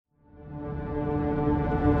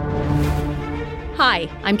Hi,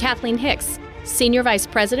 I'm Kathleen Hicks, Senior Vice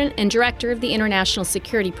President and Director of the International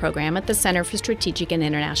Security Program at the Center for Strategic and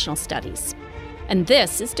International Studies. And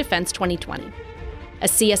this is Defense 2020, a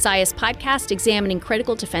CSIS podcast examining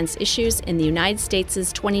critical defense issues in the United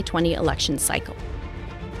States' 2020 election cycle.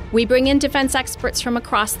 We bring in defense experts from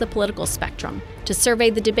across the political spectrum to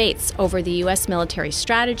survey the debates over the U.S. military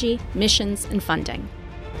strategy, missions, and funding.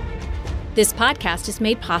 This podcast is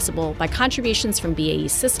made possible by contributions from BAE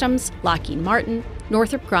Systems, Lockheed Martin,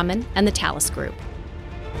 Northrop Grumman, and the Thales Group.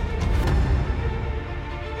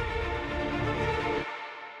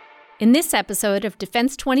 In this episode of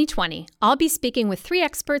Defense 2020, I'll be speaking with three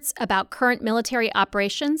experts about current military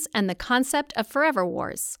operations and the concept of forever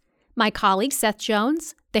wars. My colleague Seth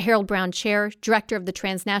Jones, the Harold Brown Chair, Director of the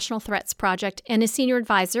Transnational Threats Project, and a Senior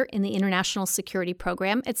Advisor in the International Security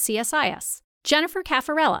Program at CSIS. Jennifer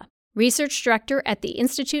Caffarella, Research Director at the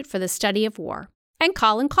Institute for the Study of War. And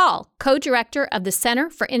Colin Kahl, Co-Director of the Center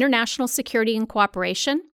for International Security and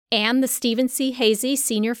Cooperation and the Stephen C. Hasey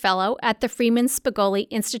Senior Fellow at the Freeman Spigoli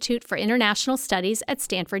Institute for International Studies at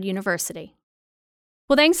Stanford University.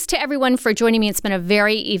 Well, thanks to everyone for joining me. It's been a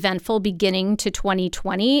very eventful beginning to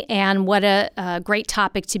 2020, and what a great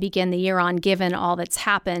topic to begin the year on, given all that's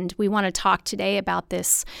happened. We want to talk today about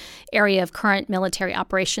this area of current military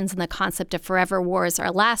operations and the concept of forever wars.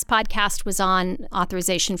 Our last podcast was on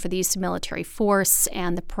authorization for the use of military force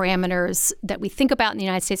and the parameters that we think about in the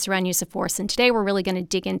United States around use of force. And today we're really going to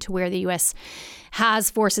dig into where the U.S.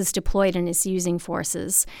 has forces deployed and is using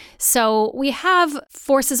forces. So we have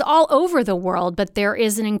forces all over the world, but there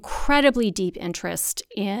is an incredibly deep interest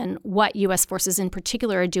in what U.S. forces in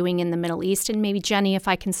particular are doing in the Middle East. And maybe, Jenny, if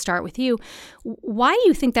I can start with you, why do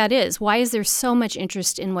you think that is? Why is there so much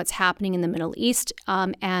interest in what's happening in the Middle East?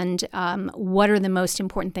 And what are the most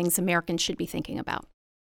important things Americans should be thinking about?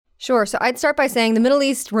 Sure. So I'd start by saying the Middle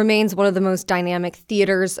East remains one of the most dynamic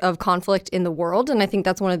theaters of conflict in the world. And I think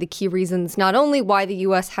that's one of the key reasons not only why the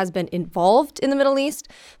U.S. has been involved in the Middle East,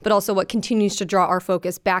 but also what continues to draw our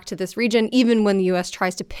focus back to this region, even when the U.S.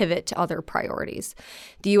 tries to pivot to other priorities.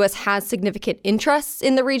 The U.S. has significant interests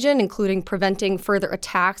in the region, including preventing further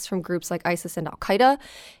attacks from groups like ISIS and al-Qaeda,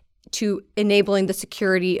 to enabling the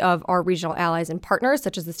security of our regional allies and partners,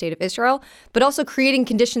 such as the State of Israel, but also creating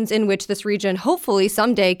conditions in which this region hopefully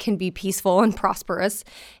someday can be peaceful and prosperous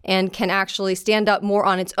and can actually stand up more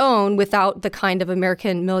on its own without the kind of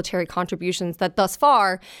American military contributions that thus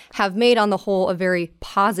far have made on the whole a very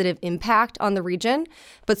positive impact on the region,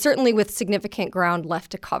 but certainly with significant ground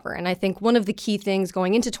left to cover. And I think one of the key things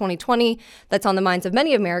going into 2020 that's on the minds of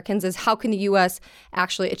many Americans is how can the U.S.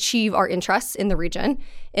 actually achieve our interests in the region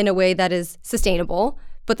in a way that is sustainable,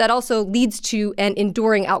 but that also leads to an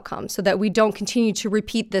enduring outcome so that we don't continue to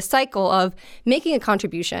repeat this cycle of making a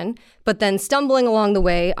contribution, but then stumbling along the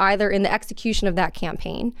way, either in the execution of that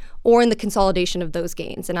campaign or in the consolidation of those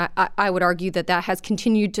gains. And I would argue that that has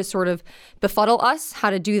continued to sort of befuddle us how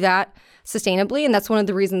to do that sustainably. And that's one of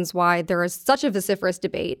the reasons why there is such a vociferous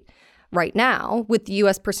debate right now with the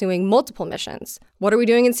U.S. pursuing multiple missions. What are we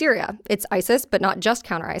doing in Syria? It's ISIS, but not just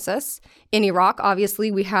counter-ISIS. In Iraq,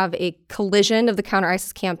 obviously, we have a collision of the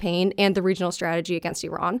counter-ISIS campaign and the regional strategy against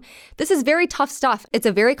Iran. This is very tough stuff. It's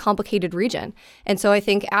a very complicated region. And so I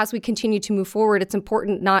think as we continue to move forward, it's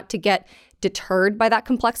important not to get deterred by that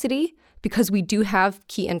complexity, because we do have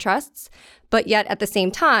key interests, but yet at the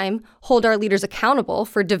same time, hold our leaders accountable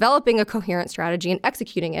for developing a coherent strategy and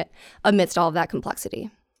executing it amidst all of that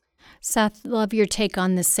complexity. Seth, love your take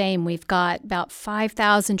on the same. We've got about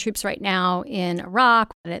 5,000 troops right now in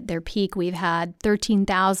Iraq. At their peak, we've had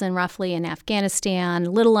 13,000 roughly in Afghanistan, a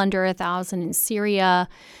little under 1,000 in Syria.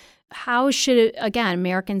 How should, again,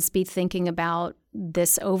 Americans be thinking about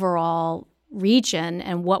this overall region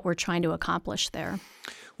and what we're trying to accomplish there?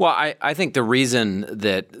 Well, I think the reason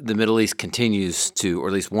that the Middle East continues to, or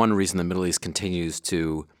at least one reason the Middle East continues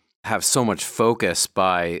to have so much focus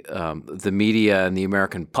by the media and the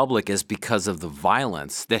American public is because of the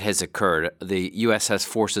violence that has occurred. The U.S. has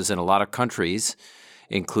forces in a lot of countries,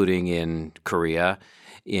 including in Korea,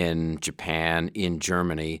 in Japan, in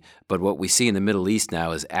Germany. But what we see in the Middle East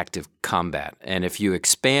now is active combat. And if you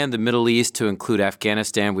expand the Middle East to include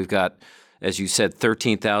Afghanistan, we've got, as you said,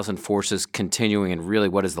 13,000 forces continuing in really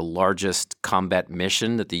what is the largest combat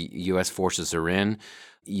mission that the U.S. forces are in.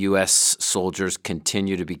 U.S. soldiers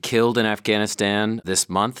continue to be killed in Afghanistan this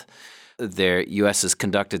month. The U.S. has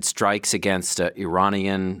conducted strikes against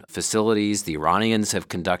Iranian facilities. The Iranians have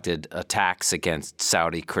conducted attacks against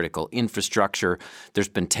Saudi critical infrastructure. There's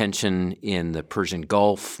been tension in the Persian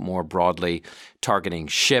Gulf more broadly. targeting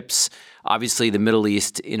ships. Obviously, the Middle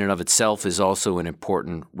East in and of itself is also an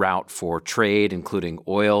important route for trade, including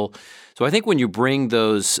oil. So I think when you bring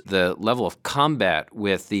the level of combat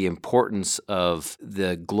with the importance of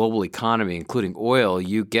the global economy, including oil,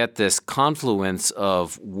 you get this confluence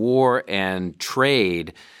of war and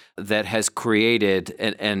trade that has created,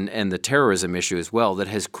 and the terrorism issue as well, that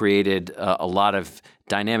has created a lot of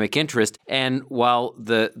dynamic interest. And while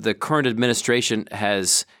the current administration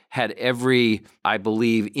has had every, I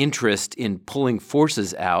believe, interest in pulling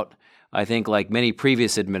forces out, I think, like many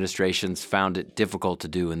previous administrations, found it difficult to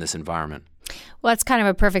do in this environment. Well, that's kind of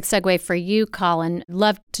a perfect segue for you, Colin.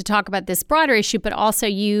 Love to talk about this broader issue, but also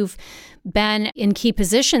you've been in key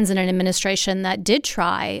positions in an administration that did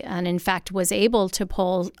try and, in fact, was able to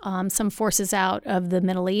pull some forces out of the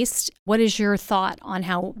Middle East. What is your thought on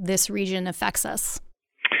how this region affects us?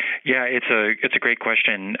 Yeah, it's a great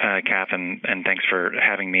question, Kath, and thanks for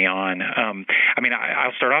having me on.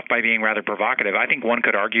 I'll start off by being rather provocative. I think one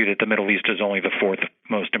could argue that the Middle East is only the fourth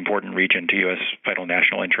most important region to U.S. vital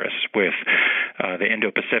national interests, with the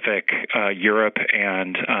Indo-Pacific, Europe,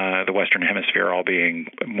 and the Western Hemisphere all being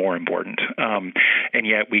more important. And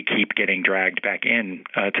yet we keep getting dragged back in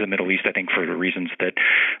to the Middle East, I think, for the reasons that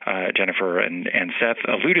Jennifer and Seth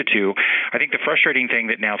alluded to. I think the frustrating thing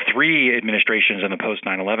that now 3 administrations in the post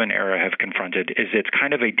 9/11 era have confronted is it's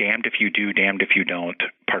kind of a damned if you do, damned if you don't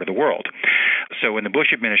part of the world. So in the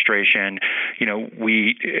Bush administration,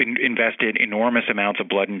 we invested enormous amounts of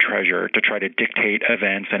blood and treasure to try to dictate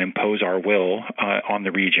events and impose our will on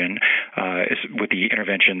the region with the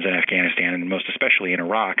interventions in Afghanistan and most especially in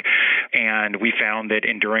Iraq. And we found that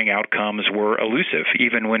enduring outcomes were elusive,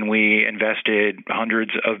 even when we invested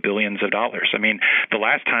hundreds of billions of dollars. I mean, the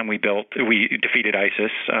last time we defeated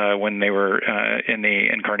ISIS when they were in the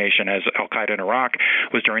incarnation as al-Qaeda in Iraq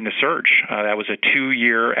was during the surge. That was a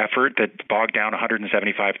 2-year effort that bogged down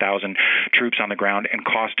 175,000 troops on the ground and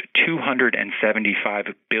cost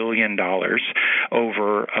 $275 billion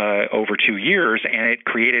over 2 years, and it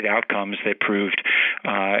created outcomes that proved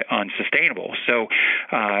unsustainable. So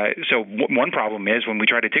one problem is when we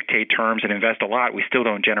try to dictate terms and invest a lot, we still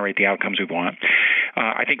don't generate the outcomes we want.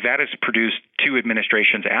 I think that has produced 2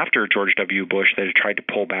 administrations after George W. Bush that have tried to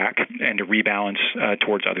pull back and to rebalance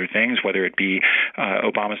towards other things, whether it be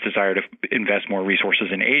Obama's desire to invest more resources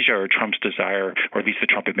in Asia or Trump's desire, or at least the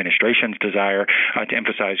Trump administration's desire, to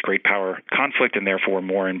emphasize great power conflict and therefore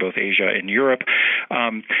more in both Asia and Europe.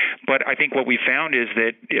 But I think what we found is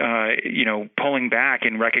that, pulling back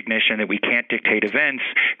in recognition that we can't dictate events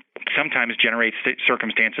sometimes generates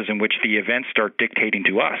circumstances in which the events start dictating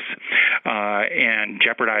to us and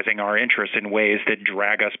jeopardizing our interests in ways that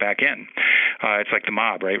drag us back in. It's like the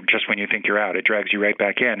mob, right? Just when you think you're out, it drags you right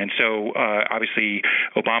back in. And so obviously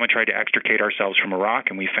Obama tried to extricate ourselves from Iraq,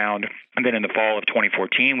 and we found that in the fall of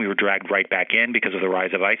 2014 we were dragged right back in because of the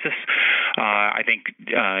rise of ISIS. I think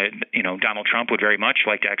Donald Trump would very much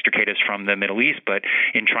like to extricate us from the Middle East, but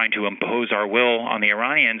in trying to impose our will on the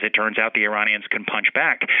Iranians, it turns out the Iranians can punch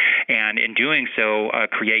back, and in doing so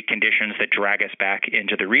create conditions that drag us back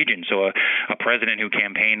into the region. So a president who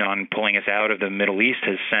campaigned on pulling us out of the Middle East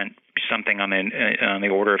has sent something on the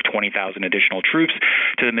order of 20,000 additional troops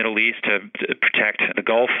to the Middle East to protect the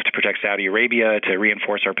Gulf, to protect Saudi Arabia, to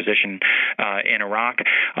reinforce our position in Iraq,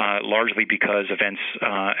 largely because events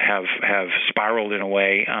have spiraled in a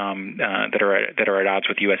way that are at odds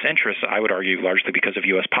with U.S. interests. I would argue largely because of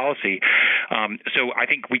U.S. policy. So I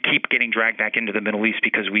think we keep getting dragged back into the Middle East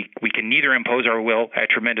because we can neither impose our will at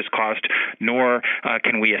tremendous cost, nor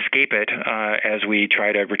can we escape it as we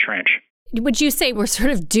try to retrench. Would you say we're sort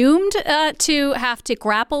of doomed to have to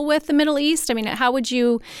grapple with the Middle East? I mean, how would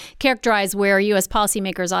you characterize where U.S.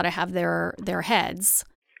 policymakers ought to have their heads?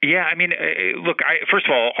 Yeah, I mean, look, first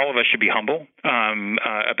of all of us should be humble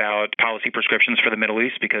about policy prescriptions for the Middle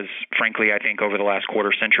East because, frankly, I think over the last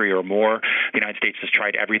quarter century or more, the United States has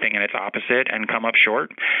tried everything and its opposite and come up short.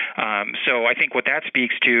 So I think what that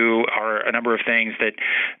speaks to are a number of things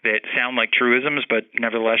that sound like truisms, but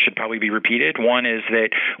nevertheless should probably be repeated. One is that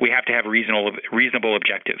we have to have reasonable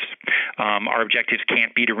objectives. Our objectives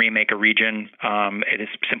can't be to remake a region. It is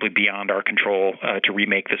simply beyond our control to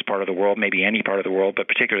remake this part of the world, maybe any part of the world, but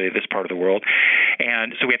particularly this part of the world.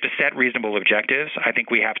 And so we have to set reasonable objectives. I think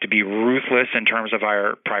we have to be ruthless in terms of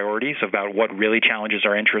our priorities about what really challenges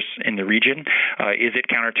our interests in the region. Is it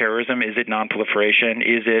counterterrorism? Is it nonproliferation?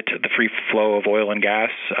 Is it the free flow of oil and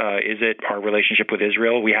gas? Is it our relationship with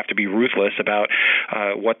Israel? We have to be ruthless about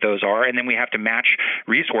what those are. And then we have to match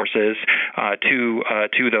resources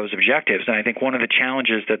to those objectives. And I think one of the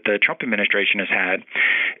challenges that the Trump administration has had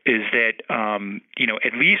is that,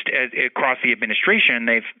 at least across the administration,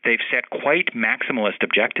 they've they've set quite maximalist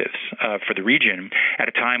objectives for the region at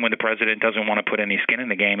a time when the president doesn't want to put any skin in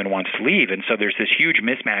the game and wants to leave. And so there's this huge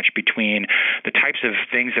mismatch between the types of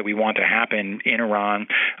things that we want to happen in Iran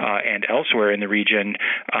and elsewhere in the region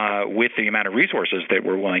with the amount of resources that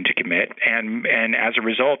we're willing to commit. And as a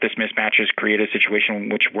result, this mismatch has created a situation in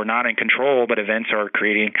which we're not in control, but events are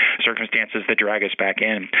creating circumstances that drag us back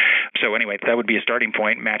in. So anyway, that would be a starting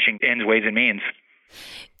point, matching ends, ways, and means.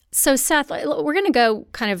 So, Seth, we're going to go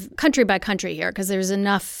kind of country by country here because there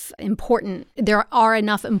are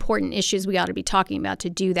enough important issues we ought to be talking about to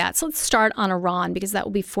do that. So let's start on Iran because that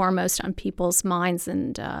will be foremost on people's minds.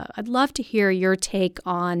 And I'd love to hear your take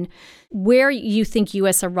on where you think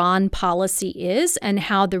U.S.-Iran policy is and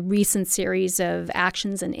how the recent series of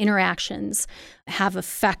actions and interactions have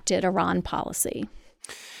affected Iran policy.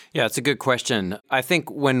 Yeah, it's a good question. I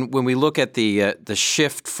think when we look at the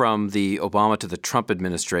shift from the Obama to the Trump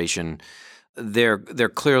administration, there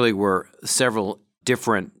clearly were several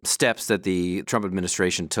different steps that the Trump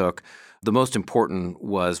administration took. The most important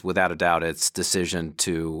was, without a doubt, its decision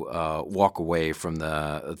to walk away from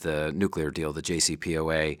the nuclear deal, the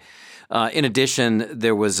JCPOA. In addition,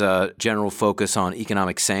 there was a general focus on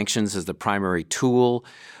economic sanctions as the primary tool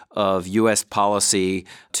of U.S. policy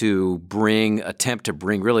to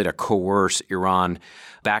coerce Iran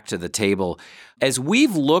back to the table. As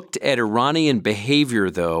we've looked at Iranian behavior,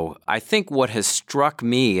 though, I think what has struck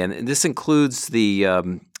me, and this includes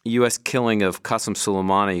the U.S. killing of Qasem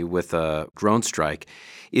Soleimani with a drone strike,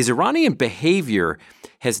 is Iranian behavior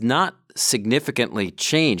has not significantly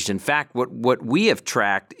changed. In fact, what we have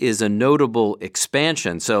tracked is a notable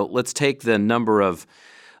expansion. So let's take the number of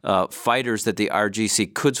fighters that the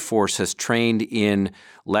IRGC Quds Force has trained in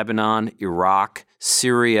Lebanon, Iraq,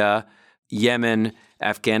 Syria, Yemen,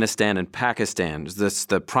 Afghanistan, and Pakistan. That's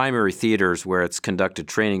the primary theaters where it's conducted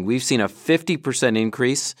training. We've seen a 50%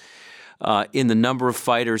 increase in the number of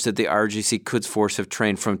fighters that the IRGC Quds Force have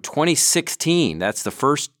trained from 2016. That's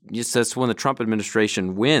when the Trump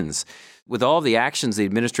administration wins. With all the actions the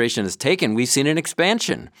administration has taken, we've seen an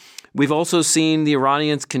expansion. We've also seen the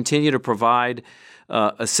Iranians continue to provide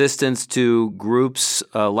assistance to groups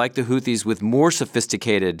like the Houthis with more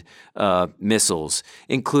sophisticated missiles,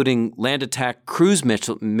 including land attack cruise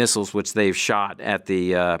missiles, which they've shot at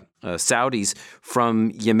the Saudis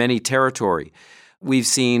from Yemeni territory. We've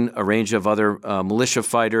seen a range of other militia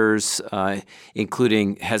fighters,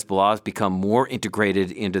 including Hezbollah, become more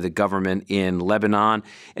integrated into the government in Lebanon.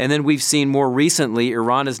 And then we've seen more recently,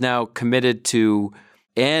 Iran is now committed to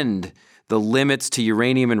end the limits to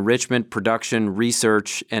uranium enrichment, production,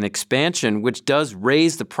 research, and expansion, which does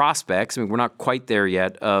raise the prospects, we're not quite there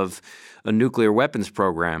yet, of a nuclear weapons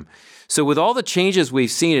program. So with all the changes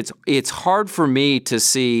we've seen, it's hard for me to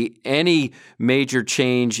see any major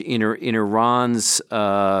change in Iran's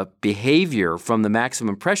behavior from the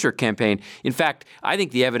maximum pressure campaign. In fact, I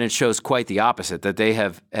think the evidence shows quite the opposite, that they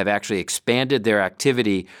have actually expanded their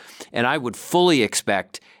activity. And I would fully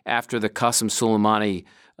expect after the Qasem Soleimani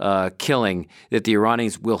killing that the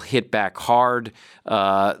Iranians will hit back hard.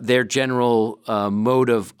 Their general mode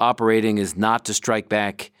of operating is not to strike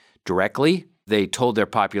back directly. They told their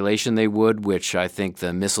population they would, which I think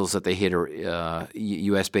the missiles that they hit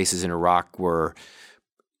U.S. bases in Iraq were,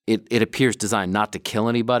 it appears, designed not to kill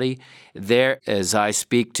anybody. There, as I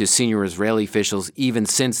speak to senior Israeli officials, even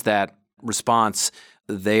since that response,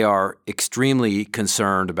 they are extremely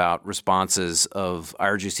concerned about responses of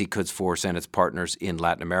IRGC Quds Force and its partners in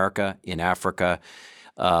Latin America, in Africa,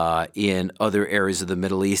 in other areas of the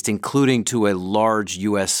Middle East, including to a large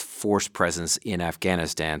U.S. force presence in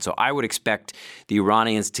Afghanistan. So I would expect the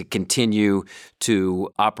Iranians to continue to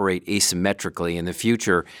operate asymmetrically in the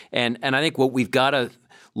future. And I think what we've got to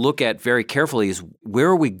look at very carefully is where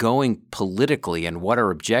are we going politically and what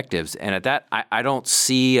are objectives? And at that, I don't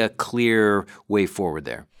see a clear way forward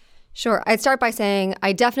there. Sure. I'd start by saying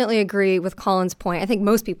I definitely agree with Colin's point. I think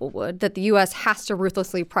most people would, that the U.S. has to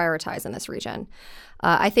ruthlessly prioritize in this region.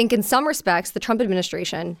 I think in some respects, the Trump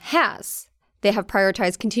administration has. They have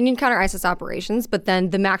prioritized continued counter-ISIS operations, but then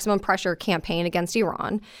the maximum pressure campaign against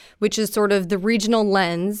Iran, which is sort of the regional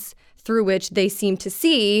lens through which they seem to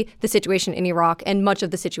see the situation in Iraq and much of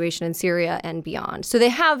the situation in Syria and beyond. So they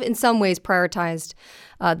have, in some ways, prioritized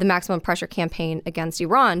the maximum pressure campaign against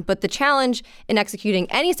Iran. But the challenge in executing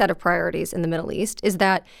any set of priorities in the Middle East is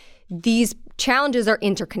that these challenges are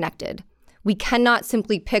interconnected. We cannot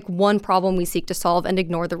simply pick one problem we seek to solve and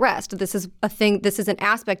ignore the rest. This is an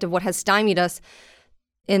aspect of what has stymied us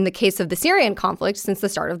in the case of the Syrian conflict since the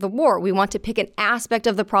start of the war. We want to pick an aspect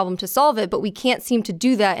of the problem to solve it, but we can't seem to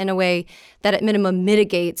do that in a way that at minimum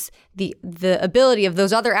mitigates the ability of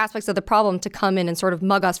those other aspects of the problem to come in and sort of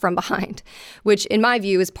mug us from behind, which in my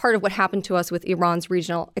view is part of what happened to us with Iran's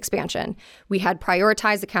regional expansion. We had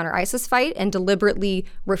prioritized the counter-ISIS fight and deliberately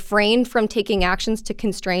refrained from taking actions to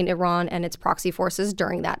constrain Iran and its proxy forces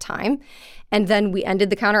during that time. And then we ended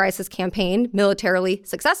the counter-ISIS campaign militarily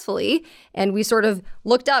successfully, and we sort of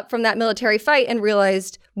looked up from that military fight and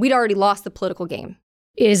realized we'd already lost the political game.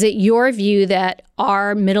 Is it your view that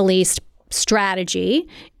our Middle East strategy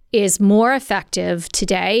is more effective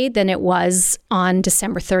today than it was on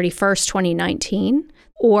December 31st, 2019,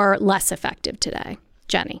 or less effective today?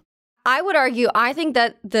 Jenny? I would argue, I think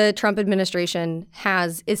that the Trump administration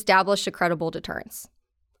has established a credible deterrence.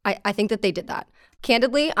 I think that they did that.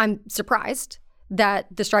 Candidly, I'm surprised that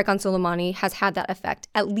the strike on Soleimani has had that effect,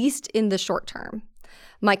 at least in the short term.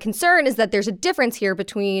 My concern is that there's a difference here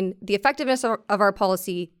between the effectiveness of our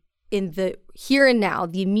policy in the here and now,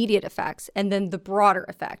 the immediate effects, and then the broader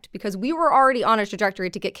effect, because we were already on a trajectory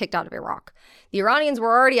to get kicked out of Iraq. The Iranians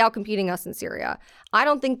were already outcompeting us in Syria. I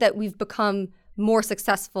don't think that we've become more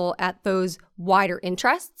successful at those wider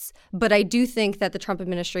interests, but I do think that the Trump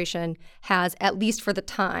administration has, at least for the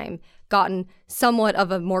time, gotten somewhat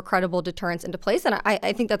of a more credible deterrence into place, and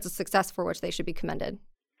I think that's a success for which they should be commended.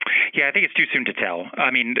 Yeah, I think it's too soon to tell.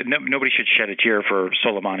 I mean, nobody should shed a tear for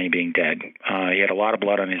Soleimani being dead. He had a lot of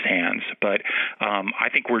blood on his hands, but I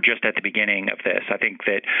think we're just at the beginning of this. I think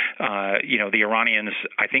that, the Iranians,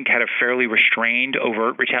 I think, had a fairly restrained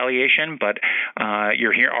overt retaliation, but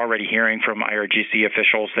you're already hearing from IRGC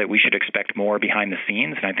officials that we should expect more behind the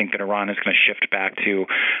scenes, and I think that Iran is going to shift back to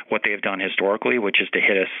what they have done historically, which is to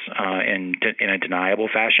hit us in a deniable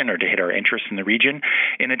fashion, or to hit our interests in the region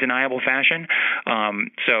in a deniable fashion.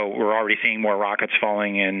 So we're already seeing more rockets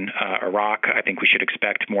falling in Iraq. I think we should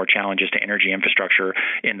expect more challenges to energy infrastructure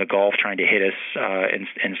in the Gulf, trying to hit us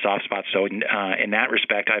in soft spots. So in that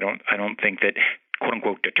respect, I don't think that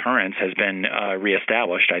quote-unquote deterrence has been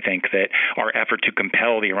reestablished. I think that our effort to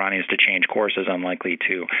compel the Iranians to change course is unlikely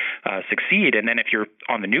to succeed. And then if you're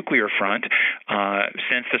on the nuclear front,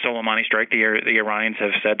 since the Soleimani strike, the Iranians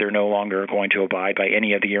have said they're no longer going to abide by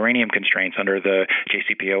any of the uranium constraints under the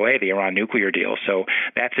JCPOA, the Iran nuclear deal. So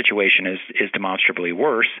that situation is demonstrably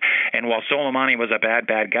worse. And while Soleimani was a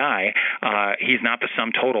bad guy, he's not the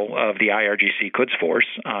sum total of the IRGC Quds Force.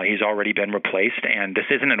 He's already been replaced, and this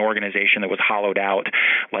isn't an organization that was hollowed out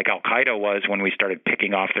like Al-Qaeda was when we started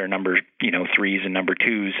picking off their number 3s and number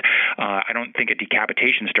 2s. I don't think a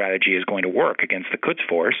decapitation strategy is going to work against the Quds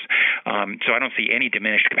Force. So I don't see any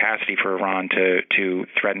diminished capacity for Iran to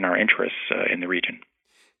threaten our interests in the region.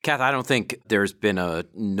 Kath, I don't think there's been a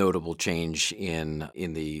notable change in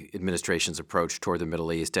the administration's approach toward the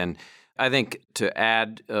Middle East. And I think to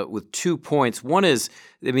add with 2 points, one is,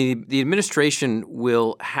 the administration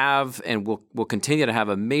will have and will continue to have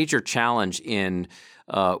a major challenge in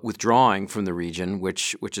withdrawing from the region,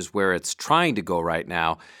 which is where it's trying to go right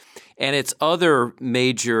now. And its other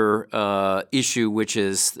major issue, which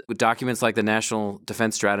is documents like the National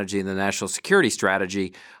Defense Strategy and the National Security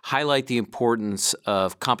Strategy, highlight the importance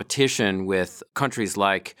of competition with countries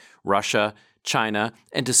like Russia, China,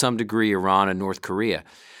 and to some degree Iran and North Korea.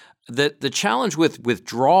 The challenge with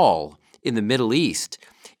withdrawal in the Middle East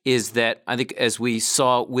is that, I think, as we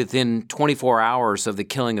saw within 24 hours of the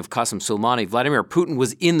killing of Qasem Soleimani, Vladimir Putin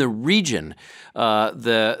was in the region.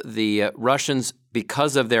 The Russians,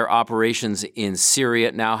 because of their operations in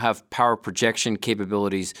Syria, now have power projection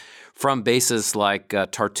capabilities from bases like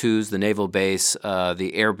Tartous, the naval base,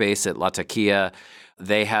 the air base at Latakia.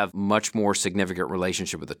 They have much more significant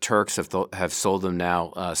relationship with the Turks, have sold them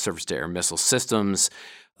now surface-to-air missile systems.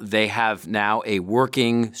 They have now a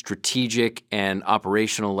working, strategic, and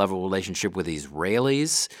operational level relationship with the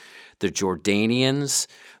Israelis, the Jordanians,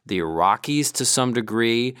 the Iraqis to some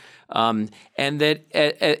degree, and that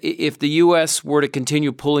if the U.S. were to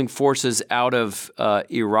continue pulling forces out of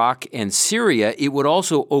Iraq and Syria, it would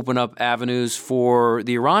also open up avenues for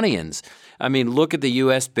the Iranians. I mean, look at the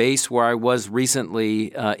U.S. base where I was recently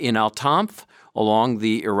in Al-Tanf along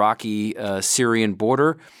the Iraqi-Syrian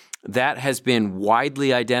border. That has been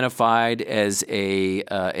widely identified as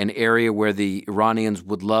an area where the Iranians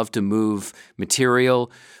would love to move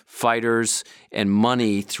material, fighters, and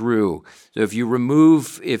money through. So if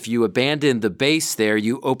you abandon the base there,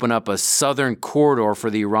 you open up a southern corridor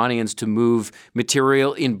for the Iranians to move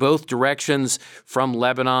material in both directions, from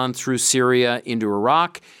Lebanon through Syria into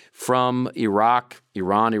Iraq, from Iraq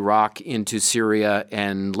into Syria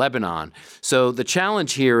and Lebanon. So the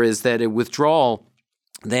challenge here is that a withdrawal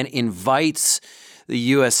then invites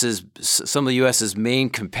some of the U.S.'s main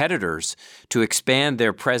competitors to expand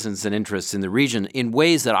their presence and interests in the region in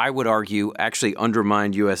ways that I would argue actually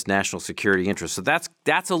undermine U.S. national security interests. So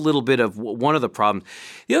that's a little bit of one of the problems.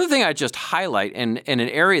 The other thing I just highlight, and an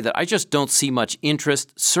area that I just don't see much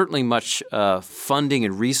interest, certainly much funding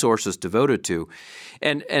and resources devoted to,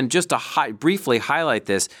 and just to briefly highlight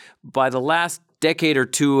this, by the last decade or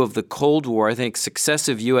two of the Cold War, I think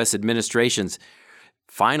successive U.S. administrations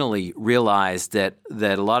finally realized that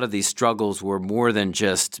a lot of these struggles were more than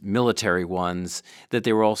just military ones, that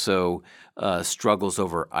they were also struggles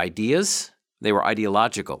over ideas. They were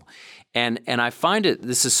ideological. And I find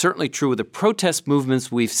this is certainly true with the protest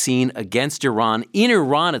movements we've seen against Iran, in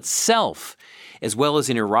Iran itself, as well as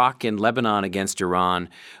in Iraq and Lebanon against Iran.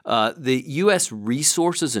 The U.S.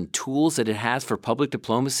 resources and tools that it has for public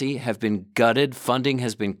diplomacy have been gutted. Funding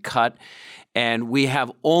has been cut. And we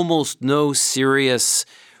have almost no serious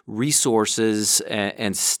resources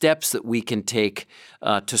and steps that we can take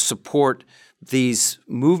to support these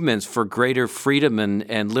movements for greater freedom and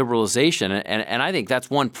liberalization. And I think that's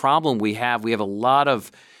one problem we have. We have a lot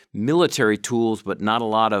of military tools, but not a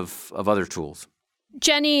lot of other tools.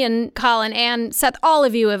 Jenny and Colin and Seth, all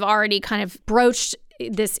of you have already kind of broached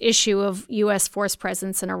this issue of U.S. force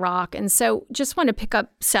presence in Iraq. And so just want to pick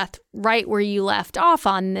up, Seth, right where you left off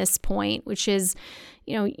on this point, which is,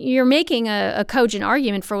 you're making a cogent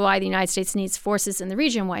argument for why the United States needs forces in the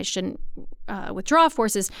region, why it shouldn't withdraw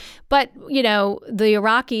forces. But, the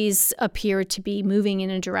Iraqis appear to be moving in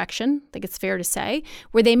a direction, I think it's fair to say,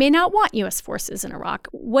 where they may not want U.S. forces in Iraq.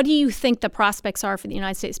 What do you think the prospects are for the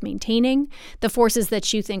United States maintaining the forces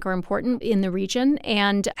that you think are important in the region?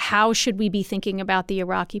 And how should we be thinking about the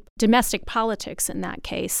Iraqi domestic politics in that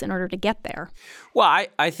case in order to get there? Well,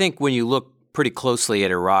 I think when you look pretty closely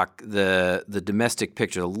at Iraq, the domestic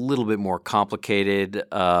picture is a little bit more complicated.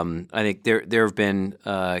 I think there have been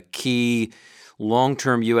key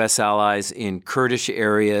long-term U.S. allies in Kurdish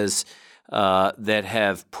areas that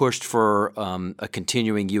have pushed for a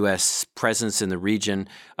continuing U.S. presence in the region.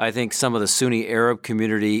 I think some of the Sunni Arab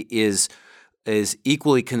community is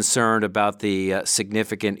equally concerned about the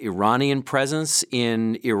significant Iranian presence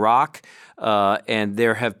in Iraq. And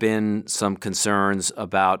there have been some concerns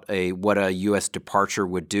about what a U.S. departure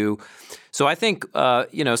would do. So I think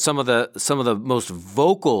some of the most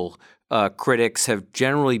vocal critics have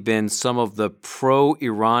generally been some of the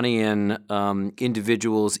pro-Iranian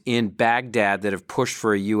individuals in Baghdad that have pushed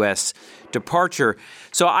for a U.S. departure.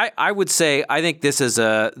 So I would say I think this is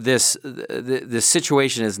this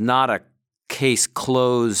situation is not a case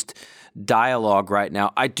closed dialogue right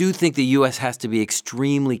now. I do think the U.S. has to be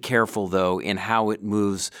extremely careful, though, in how it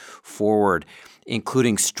moves forward,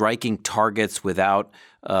 including striking targets without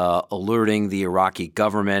alerting the Iraqi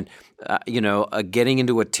government. Getting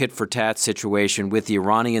into a tit-for-tat situation with the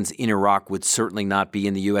Iranians in Iraq would certainly not be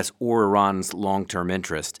in the U.S. or Iran's long-term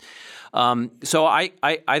interest. So I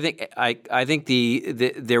think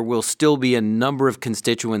there will still be a number of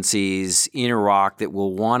constituencies in Iraq that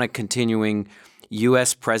will want a continuing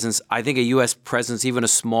U.S. presence. I think a U.S. presence, even a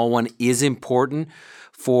small one, is important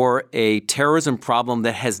for a terrorism problem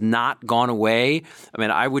that has not gone away. I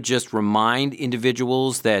mean, I would just remind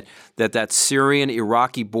individuals that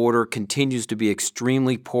Syrian-Iraqi border continues to be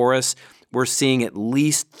extremely porous. We're seeing at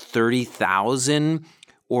least 30,000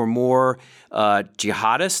 or more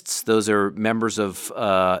jihadists. Those are members of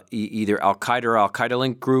either Al-Qaeda or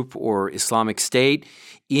Al-Qaeda-linked group or Islamic State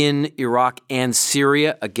in Iraq and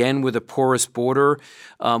Syria, again with a porous border.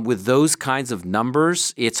 With those kinds of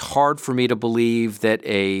numbers, it's hard for me to believe that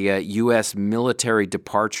a U.S. military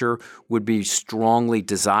departure would be strongly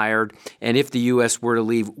desired. And if the U.S. were to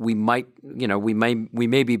leave, we may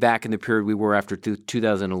be back in the period we were after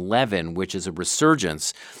 2011, which is a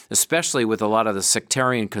resurgence, especially with a lot of the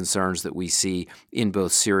sectarian concerns that we see in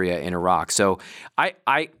both Syria and Iraq. So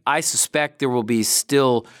I suspect there will be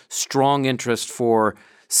still strong interest for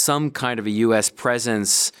some kind of a U.S.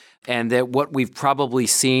 presence, and that what we've probably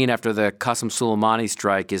seen after the Qasem Soleimani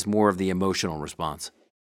strike is more of the emotional response.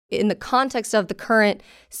 In the context of the current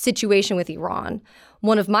situation with Iran,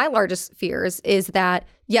 one of my largest fears is that,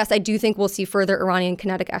 yes, I do think we'll see further Iranian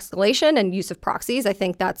kinetic escalation and use of proxies. I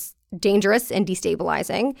think that's dangerous and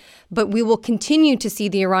destabilizing. But we will continue to see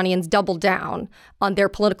the Iranians double down on their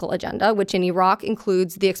political agenda, which in Iraq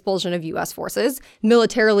includes the expulsion of U.S. forces,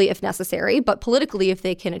 militarily if necessary, but politically if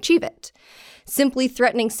they can achieve it. Simply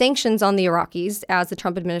threatening sanctions on the Iraqis, as the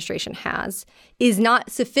Trump administration has, is not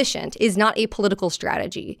sufficient, is not a political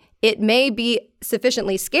strategy. It may be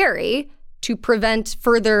sufficiently scary to prevent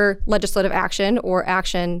further legislative action or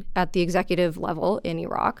action at the executive level in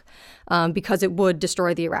Iraq, because it would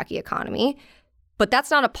destroy the Iraqi economy. But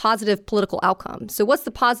that's not a positive political outcome. So what's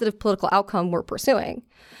the positive political outcome we're pursuing?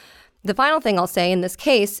 The final thing I'll say in this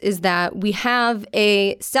case is that we have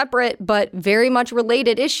a separate but very much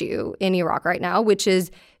related issue in Iraq right now, which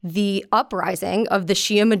is the uprising of the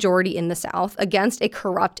Shia majority in the south against a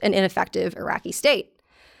corrupt and ineffective Iraqi state.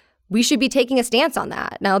 We should be taking a stance on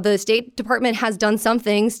that. Now, the State Department has done some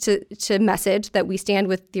things to message that we stand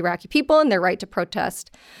with the Iraqi people and their right to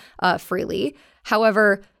protest freely.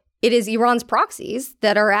 However, it is Iran's proxies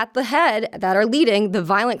that are at the head, that are leading the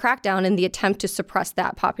violent crackdown in the attempt to suppress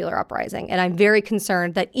that popular uprising. And I'm very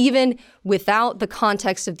concerned that even without the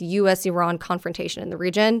context of the U.S.-Iran confrontation in the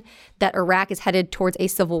region, that Iraq is headed towards a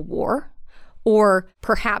civil war, or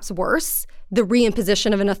perhaps worse, the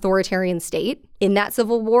reimposition of an authoritarian state in that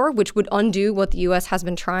civil war, which would undo what the U.S. has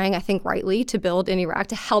been trying, I think rightly, to build in Iraq,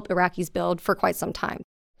 to help Iraqis build for quite some time.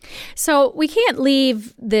 So we can't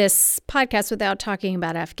leave this podcast without talking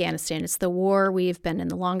about Afghanistan. It's the war we've been in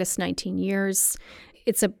the longest, 19 years.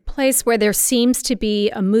 It's a place where there seems to be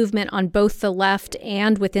a movement on both the left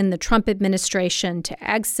and within the Trump administration to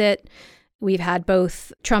exit. We've had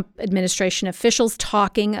both Trump administration officials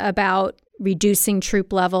talking about reducing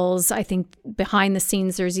troop levels. I think behind the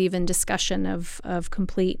scenes, there's even discussion of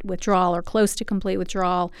complete withdrawal or close to complete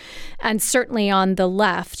withdrawal. And certainly on the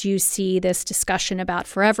left, you see this discussion about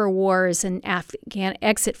forever wars, and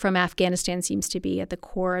exit from Afghanistan seems to be at the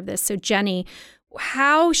core of this. So Jenny,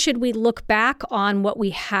 how should we look back on what we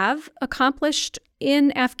have accomplished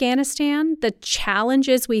in Afghanistan, the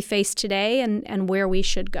challenges we face today, and where we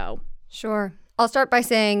should go? Sure. I'll start by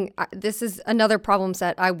saying this is another problem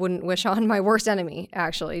set I wouldn't wish on my worst enemy,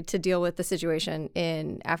 actually, to deal with the situation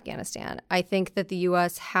in Afghanistan. I think that the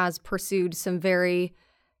U.S. has pursued some very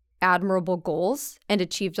admirable goals and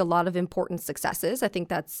achieved a lot of important successes. I think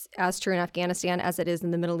that's as true in Afghanistan as it is in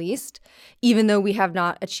the Middle East. Even though we have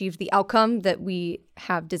not achieved the outcome that we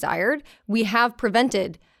have desired, we have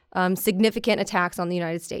prevented significant attacks on the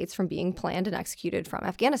United States from being planned and executed from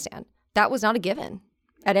Afghanistan. That was not a given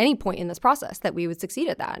at any point in this process that we would succeed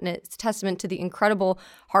at that. And it's a testament to the incredible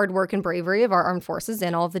hard work and bravery of our armed forces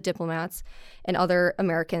and all of the diplomats and other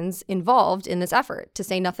Americans involved in this effort, to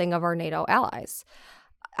say nothing of our NATO allies.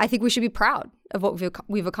 I think we should be proud of what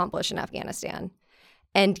we've accomplished in Afghanistan.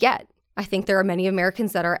 And yet, I think there are many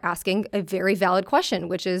Americans that are asking a very valid question,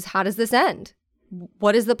 which is, how does this end?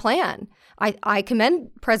 What is the plan? I commend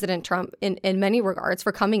President Trump in many regards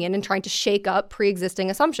for coming in and trying to shake up pre-existing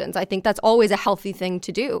assumptions. I think that's always a healthy thing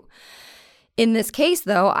to do. In this case,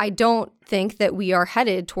 though, I don't think that we are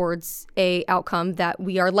headed towards an outcome that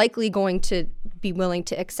we are likely going to be willing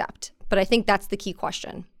to accept. But I think that's the key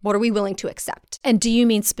question. What are we willing to accept? And do you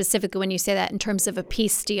mean specifically when you say that in terms of a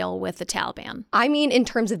peace deal with the Taliban? I mean in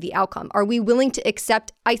terms of the outcome. Are we willing to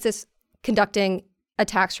accept ISIS conducting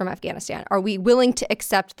attacks from Afghanistan? Are we willing to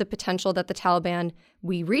accept the potential that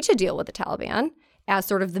we reach a deal with the Taliban as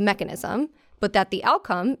sort of the mechanism, but that the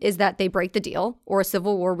outcome is that they break the deal or a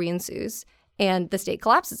civil war reensues and the state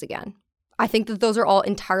collapses again? I think that those are all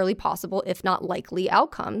entirely possible, if not likely,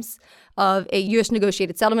 outcomes of a U.S.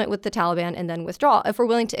 negotiated settlement with the Taliban and then withdrawal. If we're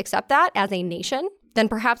willing to accept that as a nation, then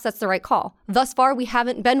perhaps that's the right call. Thus far, we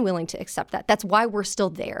haven't been willing to accept that. That's why we're still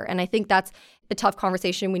there. And I think that's a tough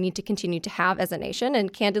conversation we need to continue to have as a nation.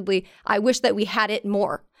 And candidly, I wish that we had it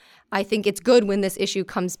more. I think it's good when this issue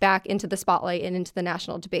comes back into the spotlight and into the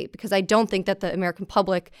national debate, because I don't think that the American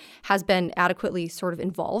public has been adequately sort of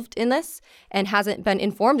involved in this and hasn't been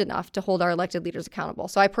informed enough to hold our elected leaders accountable.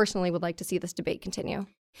 So I personally would like to see this debate continue.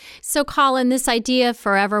 So, Colin, this idea of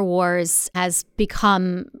forever wars has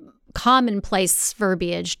become commonplace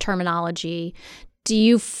verbiage, terminology. Do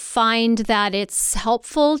you find that it's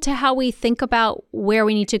helpful to how we think about where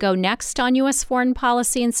we need to go next on U.S. foreign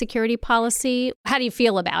policy and security policy? How do you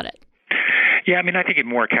feel about it? Yeah, I mean, I think it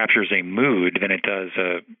more captures a mood than it does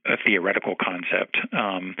a theoretical concept.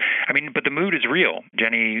 But the mood is real.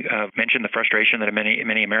 Jenny mentioned the frustration that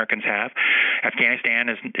many Americans have. Afghanistan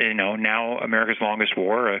is, now America's longest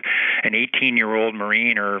war. An 18-year-old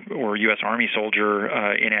Marine or U.S. Army soldier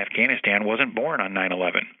in Afghanistan wasn't born on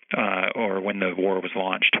 9/11 or when the war was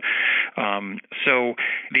launched. So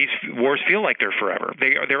these wars feel like they're forever.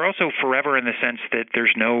 They're also forever in the sense that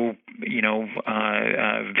there's no,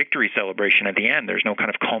 victory celebration at the end. There's no kind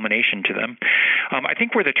of culmination to them. I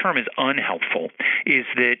think where the term is unhelpful is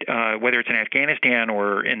that whether it's in Afghanistan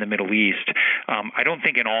or in the Middle East, I don't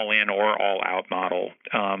think an all-in or all-out model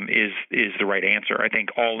is the right answer. I think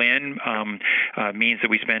all-in means that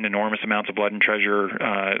we spend enormous amounts of blood and treasure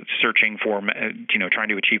searching for, trying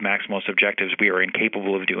to achieve maximalist objectives we are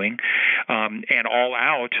incapable of doing. And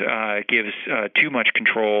all-out gives too much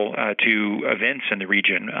control to events in the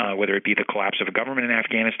region, whether it be the collapse of a government in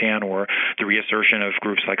Afghanistan or the reassertion of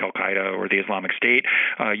groups like Al-Qaeda or the Islamic State,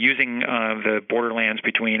 using the borderlands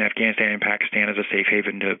between Afghanistan and Pakistan as a safe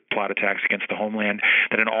haven to plot attacks against the homeland,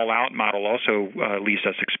 that an all-out model also leaves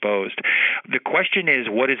us exposed. The question is,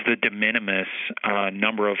 what is the de minimis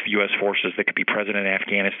number of U.S. forces that could be present in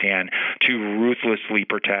Afghanistan to ruthlessly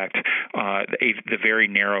protect the very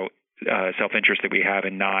narrow self-interest that we have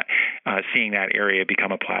in not seeing that area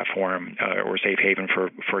become a platform or safe haven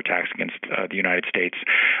for attacks against the United States.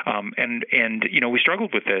 And we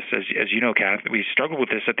struggled with this, as you know, Kath. We struggled with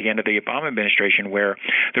this at the end of the Obama administration, where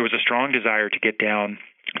there was a strong desire to get down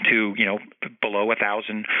to below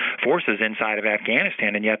 1,000 forces inside of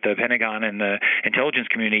Afghanistan, and yet the Pentagon and the intelligence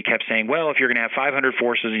community kept saying, well, if you're going to have 500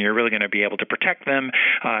 forces and you're really going to be able to protect them,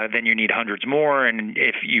 then you need hundreds more, and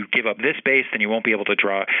if you give up this base, then you won't be able to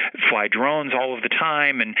fly drones all of the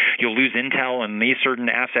time, and you'll lose intel and these certain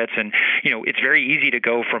assets, and it's very easy to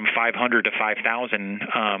go from 500 to 5,000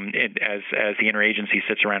 as the interagency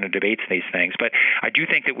sits around and debates these things. But I do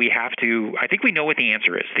think that I think we know what the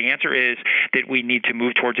answer is. The answer is that we need to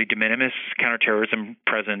move towards a de minimis counterterrorism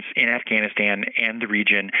presence in Afghanistan and the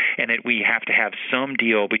region, and that we have to have some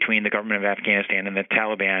deal between the government of Afghanistan and the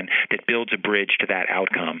Taliban that builds a bridge to that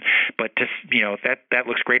outcome. But that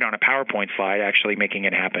looks great on a PowerPoint slide. Actually making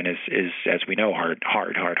it happen is as we know, hard.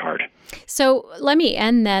 So let me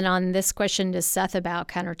end then on this question to Seth about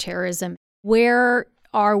counterterrorism. Where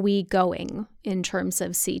are we going in terms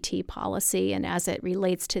of CT policy and as it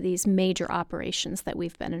relates to these major operations that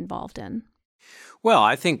we've been involved in? Well,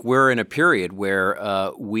 I think we're in a period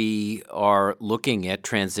where we are looking at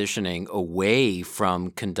transitioning away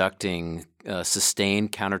from conducting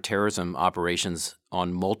sustained counterterrorism operations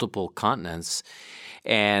on multiple continents.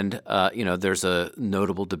 And, there's a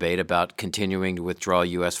notable debate about continuing to withdraw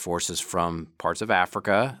U.S. forces from parts of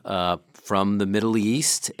Africa, from the Middle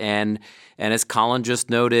East, and as Colin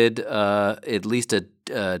just noted, at least a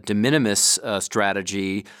de minimis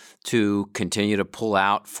strategy to continue to pull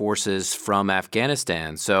out forces from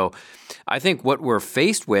Afghanistan. So I think what we're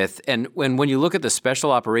faced with, and when you look at the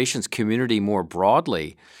special operations community more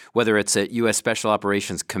broadly, whether it's at U.S. Special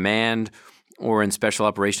Operations Command or in special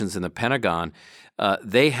operations in the Pentagon,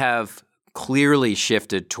 they have clearly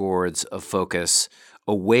shifted towards a focus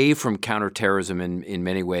away from counterterrorism in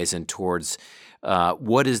many ways and towards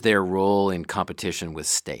what is their role in competition with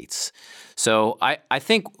states. So I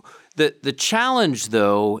think the challenge,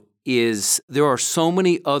 though, is there are so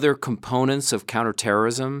many other components of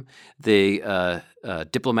counterterrorism, the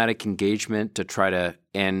diplomatic engagement to try to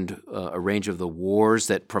end a range of the wars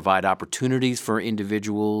that provide opportunities for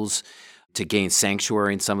individuals to gain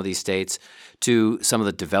sanctuary in some of these states, to some of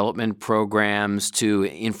the development programs, to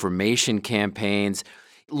information campaigns.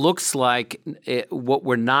 Looks like what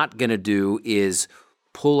we're not going to do is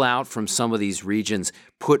pull out from some of these regions,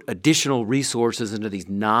 put additional resources into these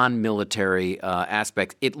non-military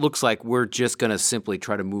aspects. It looks like we're just going to simply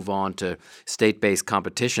try to move on to state-based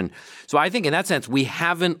competition. So I think in that sense, we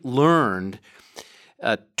haven't learned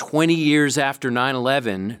 20 years after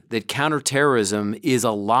 9/11 that counterterrorism is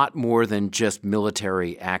a lot more than just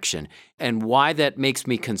military action. And why that makes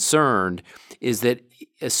me concerned is that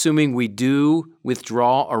assuming we do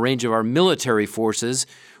withdraw a range of our military forces,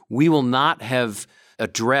 we will not have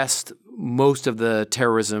addressed most of the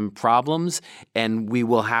terrorism problems, and we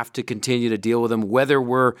will have to continue to deal with them, whether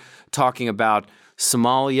we're talking about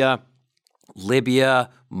Somalia, Libya,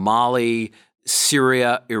 Mali,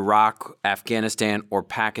 Syria, Iraq, Afghanistan, or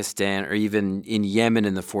Pakistan, or even in Yemen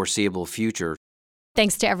in the foreseeable future.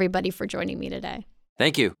 Thanks to everybody for joining me today.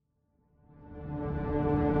 Thank you.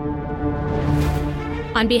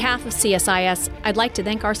 On behalf of CSIS, I'd like to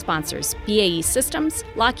thank our sponsors, BAE Systems,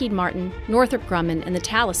 Lockheed Martin, Northrop Grumman, and the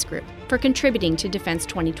Thales Group for contributing to Defense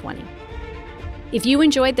 2020. If you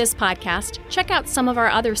enjoyed this podcast, check out some of our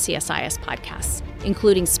other CSIS podcasts,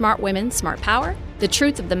 including Smart Women, Smart Power, The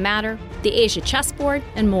Truth of the Matter, The Asia Chessboard,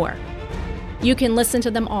 and more. You can listen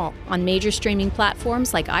to them all on major streaming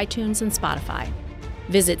platforms like iTunes and Spotify.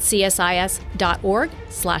 Visit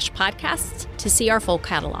csis.org/podcasts to see our full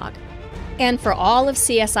catalog. And for all of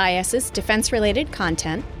CSIS's defense-related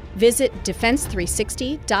content, visit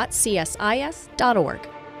defense360.csis.org.